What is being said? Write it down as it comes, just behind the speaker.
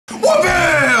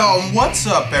What's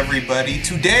up everybody?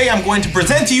 Today I'm going to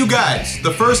present to you guys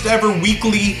the first ever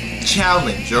weekly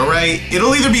challenge, alright?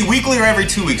 It'll either be weekly or every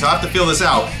 2 weeks. I'll have to feel this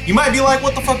out. You might be like,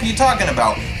 what the fuck are you talking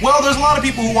about? Well, there's a lot of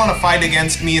people who want to fight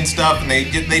against me and stuff, and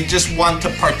they just want to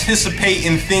participate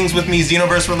in things with me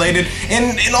Xenoverse related,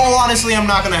 and in all honesty, I'm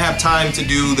not going to have time to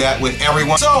do that with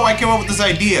everyone. So I came up with this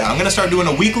idea. I'm going to start doing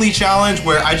a weekly challenge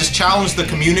where I just challenge the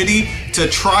community to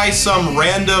try some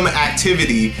random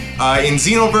activity in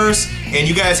Xenoverse, and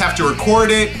you guys have to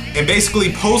record it and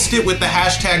basically post it with the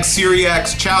hashtag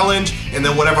SeeReax challenge and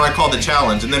then whatever I call the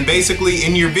challenge. And then basically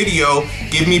in your video,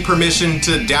 give me permission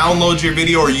to download your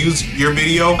video or use your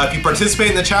video. If you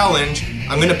participate in the challenge,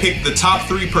 I'm gonna pick the top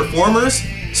 3 performers.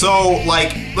 So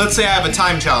like, let's say I have a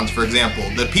time challenge, for example.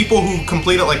 The people who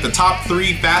completed like the top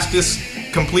 3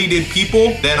 fastest completed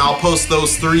people, then I'll post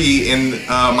those 3 in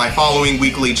my following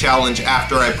weekly challenge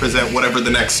after I present whatever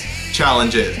the next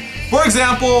challenge is. For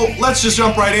example, let's just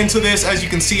jump right into this. As you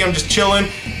can see, I'm just chilling.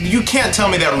 You can't tell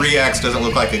me that SeeReax doesn't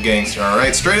look like a gangster,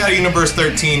 alright? Straight out of Xenoverse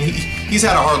 13, he's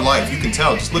had a hard life, you can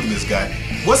tell, just look at this guy.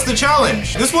 What's the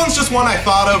challenge? This one's just one I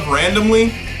thought of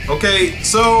randomly. Okay,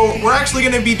 so we're actually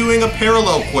gonna be doing a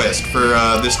parallel quest for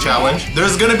this challenge.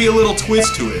 There's gonna be a little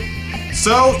twist to it.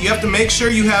 So, you have to make sure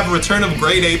you have Return of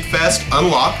Great Ape Fest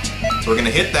unlocked. So we're gonna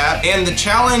hit that. And the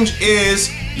challenge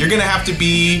is, you're gonna have to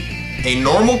be a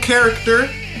normal character,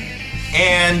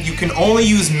 and you can only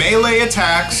use melee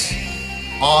attacks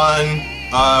on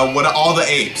all the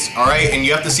apes, alright? And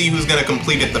you have to see who's gonna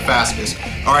complete it the fastest.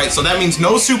 Alright, so that means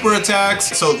no super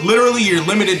attacks, so literally you're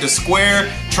limited to square,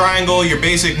 triangle, your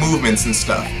basic movements and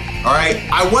stuff. Alright,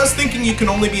 I was thinking you can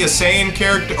only be a Saiyan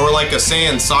character, or like a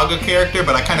Saiyan Saga character,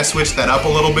 but I kind of switched that up a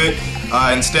little bit.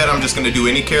 Instead, I'm just gonna do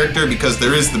any character because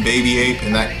there is the baby ape,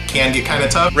 and that can get kind of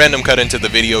tough. Random cut into the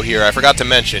video here, I forgot to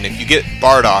mention, if you get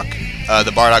Bardock,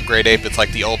 the Bardock Great Ape, it's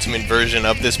like the ultimate version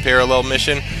of this parallel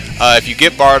mission. If you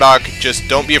get Bardock, just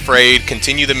don't be afraid,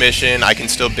 continue the mission. I can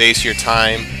still base your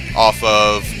time off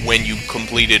of when you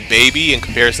completed Baby in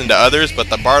comparison to others, but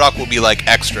the Bardock will be like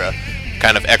extra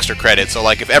credit. So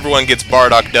like if everyone gets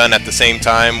Bardock done at the same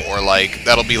time, or like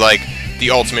that'll be like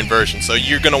the ultimate version. So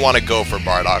you're gonna want to go for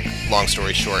Bardock, long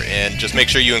story short, and just make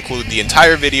sure you include the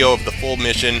entire video of the full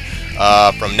mission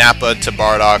from Nappa to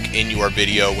Bardock in your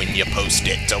video when you post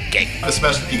it, okay?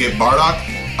 Especially if you get Bardock.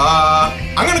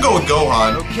 I'm gonna go with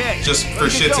Gohan, just for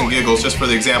shits and giggles, just for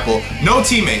the example. No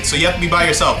teammates, so you have to be by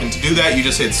yourself, and to do that, you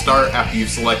just hit start after you've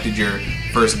selected your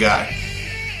first guy.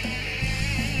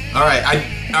 Alright,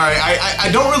 I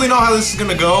don't really know how this is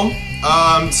gonna go.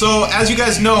 So as you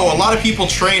guys know, a lot of people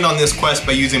train on this quest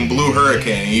by using Blue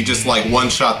Hurricane, and you just like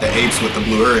one-shot the apes with the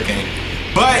Blue Hurricane.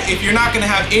 But if you're not gonna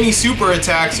have any super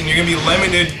attacks and you're gonna be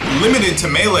limited to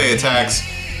melee attacks,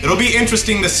 it'll be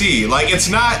interesting to see. Like, it's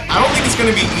not, I don't think it's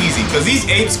gonna be easy, because these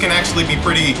apes can actually be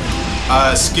pretty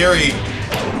scary.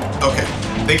 Okay,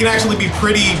 they can actually be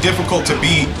pretty difficult to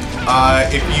beat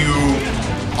if you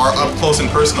are up close and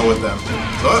personal with them.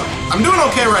 So I'm doing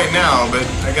okay right now, but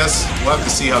I guess we'll have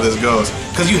to see how this goes.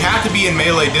 Because you have to be in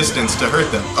melee distance to hurt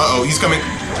them. Uh-oh, he's coming.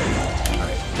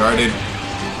 Alright, guarded.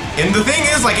 And the thing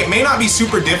is, like, it may not be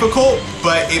super difficult,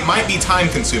 but it might be time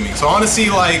consuming. So I want to see,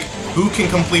 like, who can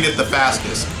complete it the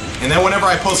fastest. And then whenever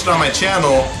I post it on my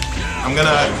channel, I'm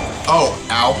gonna, oh,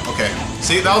 ow, okay.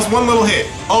 See, that was one little hit.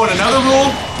 Oh, and another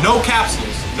rule, no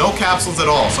capsules. No capsules at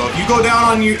all. So if you go down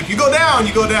on you, if you go down,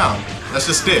 you go down. That's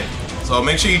just it. So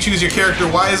make sure you choose your character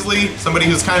wisely, somebody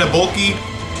who's kind of bulky.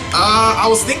 I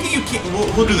was thinking you can't,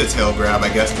 we'll do the tail grab,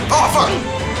 I guess. Oh, fuck!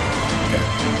 Okay.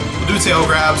 We'll do tail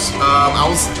grabs.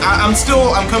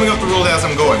 I'm coming up the rule as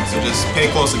I'm going, so just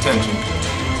pay close attention.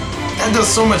 That does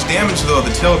so much damage though,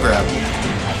 the tail grab.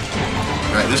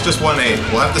 Alright, there's just one ape.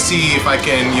 We'll have to see if I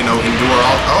can, you know, endure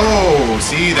all. Oh,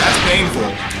 see, that's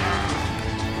painful.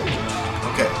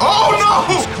 Okay. Oh no!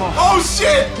 Oh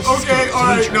shit! Okay,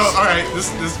 alright, no, alright.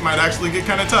 This might actually get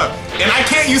kind of tough. And I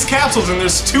can't use capsules, and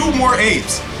there's 2 more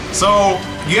apes. So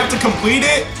you have to complete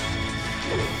it.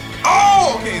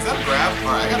 Oh, okay, is that a grab?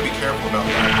 Alright, I gotta be careful about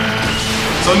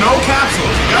that. So no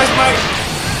capsules. You guys might.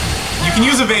 You can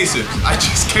use evasives. I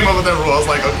just came up with that rule. I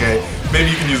was like, okay, maybe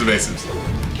you can use evasives.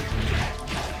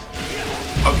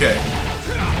 Okay.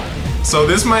 So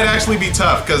this might actually be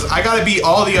tough, because I gotta beat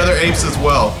all the other apes as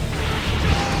well.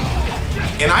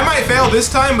 And I might fail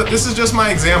this time, but this is just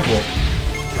my example.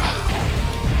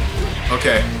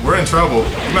 Okay, we're in trouble.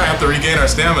 We might have to regain our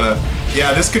stamina.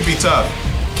 Yeah, this could be tough.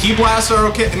 Key blasts are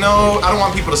okay. No, I don't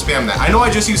want people to spam that. I know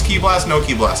I just used key blast, no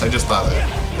key blast. I just thought of that.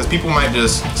 Because people might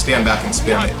just stand back and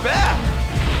spam it.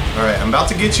 Alright, I'm about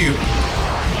to get you.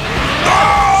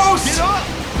 Oh!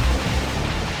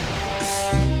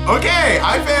 Okay,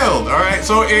 I failed. All right,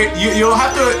 so you'll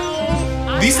have to.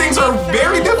 These things are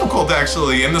very difficult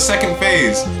actually in the second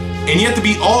phase, and you have to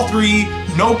beat all three.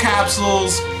 No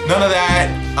capsules, none of that.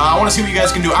 I want to see what you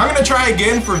guys can do. I'm gonna try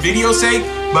again for video's sake,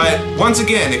 but once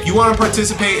again, if you want to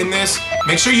participate in this,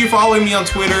 make sure you follow me on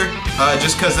Twitter,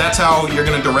 just because that's how you're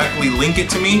gonna directly link it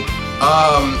to me.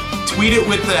 Tweet it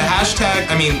with the hashtag.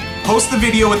 Post the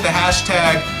video with the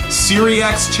hashtag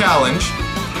SeeReax challenge.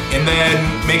 And then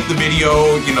make the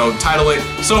video, title it.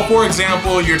 So for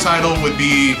example, your title would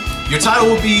be,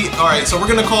 alright, so we're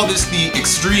gonna call this the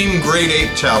Extreme Grade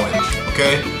 8 Challenge,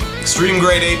 okay? Extreme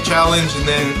Grade 8 Challenge, and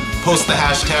then post the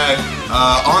hashtag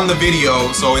on the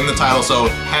video, so in the title, so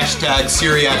hashtag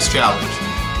SeeReax Challenge.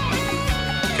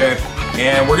 Okay?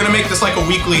 And we're gonna make this like a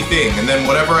weekly thing, and then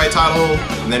whatever I title,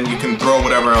 and then you can throw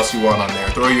whatever else you want on there.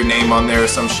 Throw your name on there or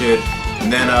some shit. And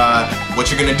then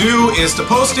what you're gonna do is to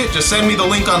post it, just send me the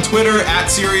link on Twitter at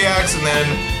SeeReax, and then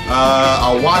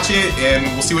I'll watch it and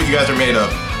we'll see what you guys are made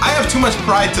of. I have too much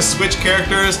pride to switch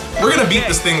characters. We're gonna beat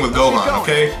this thing with Gohan,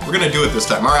 okay? We're gonna do it this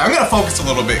time. Alright, I'm gonna focus a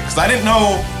little bit because I didn't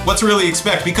know what to really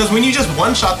expect, because when you just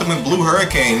one-shot them with Blue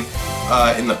Hurricane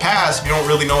in the past, you don't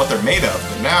really know what they're made of.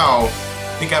 But now,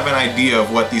 I think I have an idea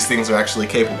of what these things are actually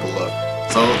capable of.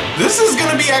 So this is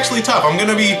gonna be actually tough. I'm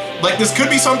gonna be, like, this could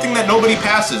be something that nobody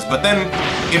passes, but then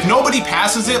if nobody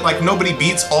passes it, like nobody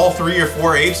beats all 3 or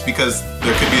 4 apes, because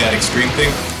there could be that extreme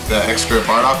thing, the extra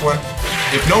Bardock one.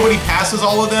 If nobody passes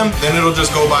all of them, then it'll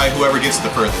just go by whoever gets the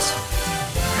furthest.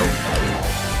 Nope.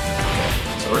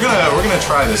 So we're gonna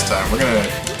try this time. We're gonna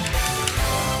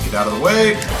get out of the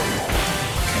way. Okay.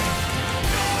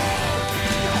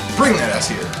 Bring that ass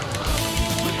here.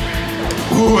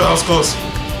 Ooh, that was close.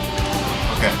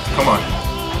 Okay, come on.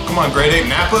 Come on, Grade 8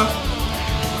 Nappa.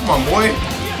 Come on, boy.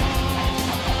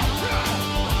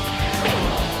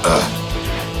 Ugh.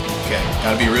 Okay,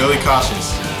 gotta be really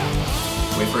cautious.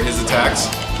 Wait for his attacks.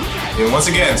 And once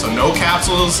again, so no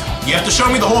capsules. You have to show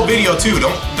me the whole video too.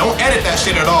 Don't edit that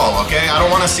shit at all, okay? I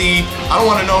don't wanna see, I don't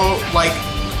wanna know, like,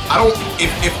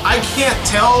 if I can't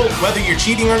tell whether you're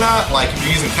cheating or not, like if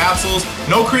you're using capsules,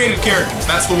 no created characters.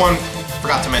 That's the one,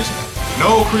 forgot to mention that.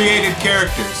 No created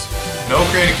characters. No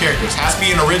created characters. Has to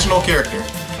be an original character.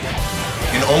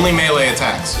 And only melee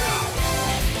attacks.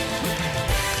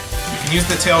 You can use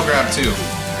the tail grab too.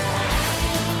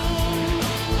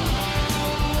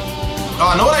 Oh,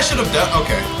 I know what I should have done.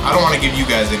 Okay, I don't want to give you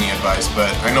guys any advice,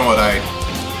 but I know what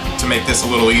to make this a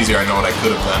little easier, I know what I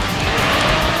could have done.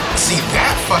 See,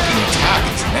 that fucking attack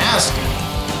is nasty.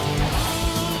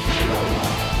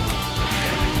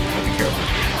 Be careful.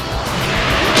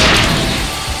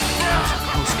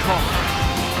 Close call.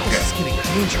 This is getting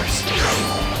dangerous.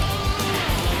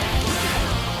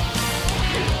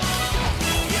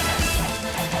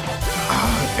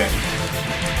 Okay.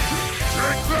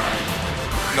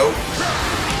 Nope.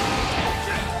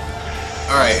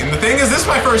 Alright, and the thing is, this is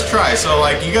my first try, so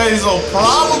like, you guys will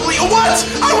probably— what?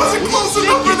 I wasn't close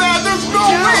enough for that! There's no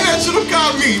way that should have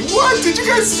got me! What? Did you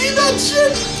guys see that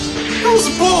shit? That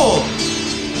was a bull!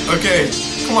 Okay,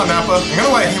 come on, Nappa. I'm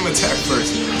gonna let him attack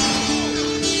first.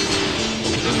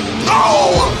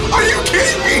 Oh! Are you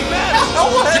kidding me?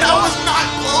 What? I was not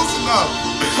close enough!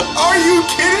 Are you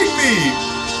kidding me?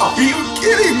 Are you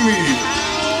kidding me?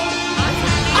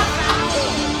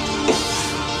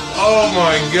 Oh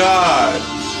my god!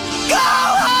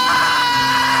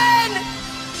 Gohan!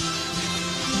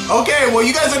 Okay, well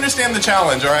you guys understand the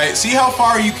challenge, alright? See how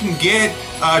far you can get.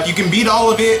 If you can beat all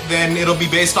of it, then it'll be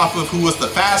based off of who was the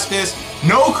fastest.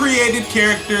 No created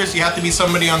characters, you have to be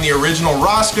somebody on the original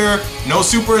roster. No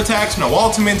super attacks, no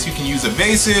ultimates, you can use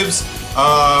evasives.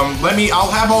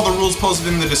 I'll have all the rules posted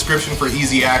in the description for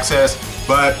easy access.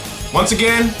 But once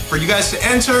again, for you guys to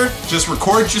enter, just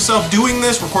record yourself doing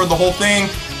this, record the whole thing,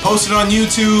 post it on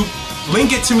YouTube,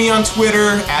 link it to me on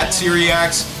Twitter at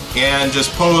SeeReax, and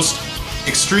just post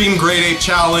Extreme Grade 8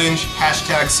 Challenge,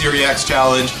 hashtag SeeReax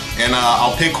Challenge, and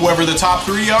I'll pick whoever the top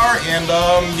 3 are, and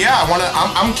yeah,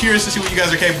 I'm curious to see what you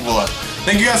guys are capable of.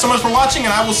 Thank you guys so much for watching,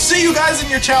 and I will see you guys in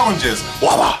your challenges.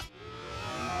 WUAH!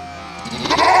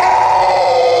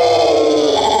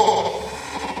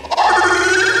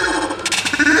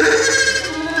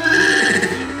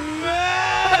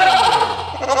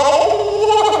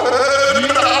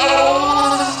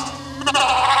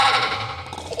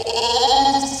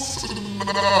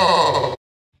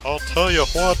 I'll tell you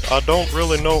what, I don't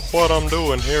really know what I'm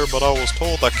doing here, but I was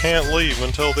told I can't leave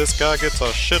until this guy gets a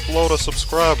shitload of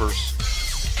subscribers.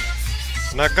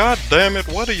 Now god damn it,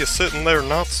 what are you sitting there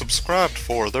not subscribed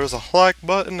for? There's a like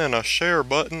button and a share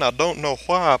button. I don't know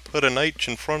why I put an H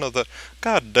in front of the—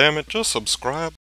 god damn it, just subscribe.